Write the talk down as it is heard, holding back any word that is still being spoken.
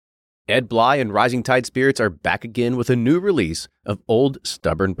Ed Bly and Rising Tide Spirits are back again with a new release of Old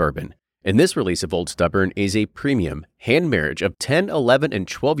Stubborn Bourbon. And this release of Old Stubborn is a premium hand marriage of 10, 11, and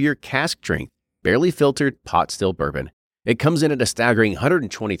 12-year cask strength, barely filtered pot still bourbon. It comes in at a staggering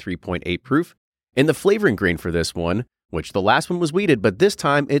 123.8 proof, and the flavoring grain for this one, which the last one was wheated, but this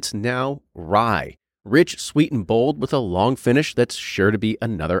time it's now rye. Rich, sweet, and bold with a long finish that's sure to be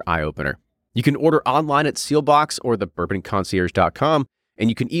another eye-opener. You can order online at Sealbox or thebourbonconcierge.com, and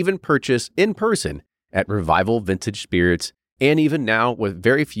you can even purchase in person at Revival Vintage Spirits, and even now with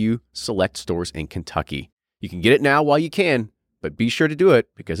very few select stores in Kentucky. You can get it now while you can, but be sure to do it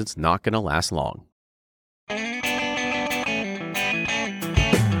because it's not going to last long.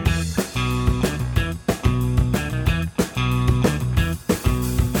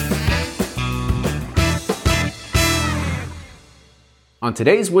 On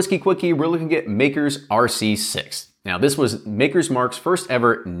today's Whiskey Quickie, we're looking at Maker's RC6. Now, this was Maker's Mark's first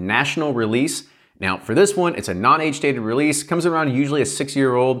ever national release. Now, for this one, it's a non-age dated release, comes around usually a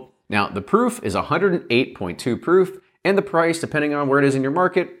 6-year-old. Now, the proof is 108.2 proof, and the price, depending on where it is in your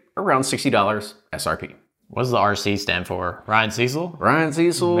market, around $60 SRP. What does the RC stand for? Ryan Cecil? Ryan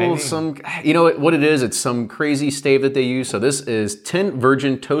Cecil, Maybe. you know what it is? It's some crazy stave that they use. So this is 10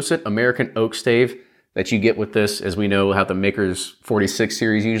 Virgin Toasted American Oak Stave that you get with this, as we know how the Maker's 46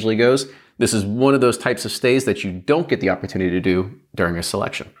 series usually goes. This is one of those types of staves that you don't get the opportunity to do during a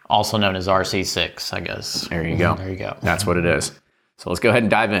selection. Also known as RC6, I guess. There you go. There you go. That's what it is. So let's go ahead and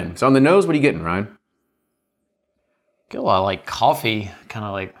dive in. So on the nose, what are you getting, Ryan? Get a lot of like coffee, kind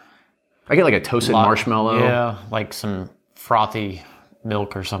of like... I get like a toasted marshmallow. Yeah, like some frothy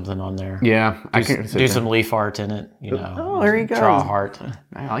milk or something on there. Yeah. Do some leaf art in it, you know. Oh, there you go. Draw a heart.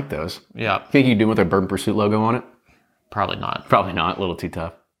 I like those. Yeah. Think you can do with a Bourbon Pursuit logo on it? Probably not. Probably not. A little too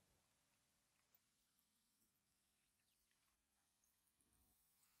tough.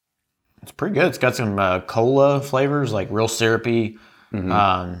 It's pretty good. It's got some cola flavors, like real syrupy.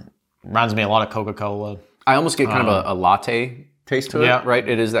 Reminds me a lot of Coca-Cola. I almost get kind of a latte taste to Yeah. it, right?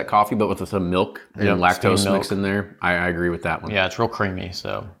 It is that coffee, but with some milk and Yep, lactose steamed mixed in there. I agree with that one. Yeah, it's real creamy,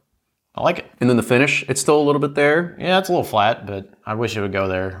 so I like it. And then the finish, it's still a little bit there. Yeah, it's a little flat, but I wish it would go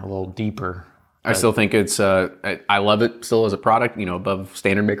there a little deeper. I still think it's, I love it still as a product, you know, above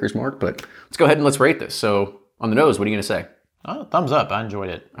standard Maker's Mark, but let's go ahead and let's rate this. So on the nose, what are you going to say? Oh, thumbs up. I enjoyed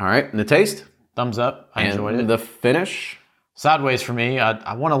it. All right. And the taste? Thumbs up. I enjoyed And it. the finish? Sideways for me.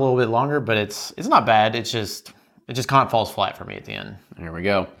 I want a little bit longer, but it's not bad. It just kind of falls flat for me at the end. There we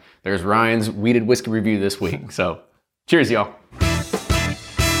go. There's Ryan's wheated whiskey review this week. So cheers, y'all.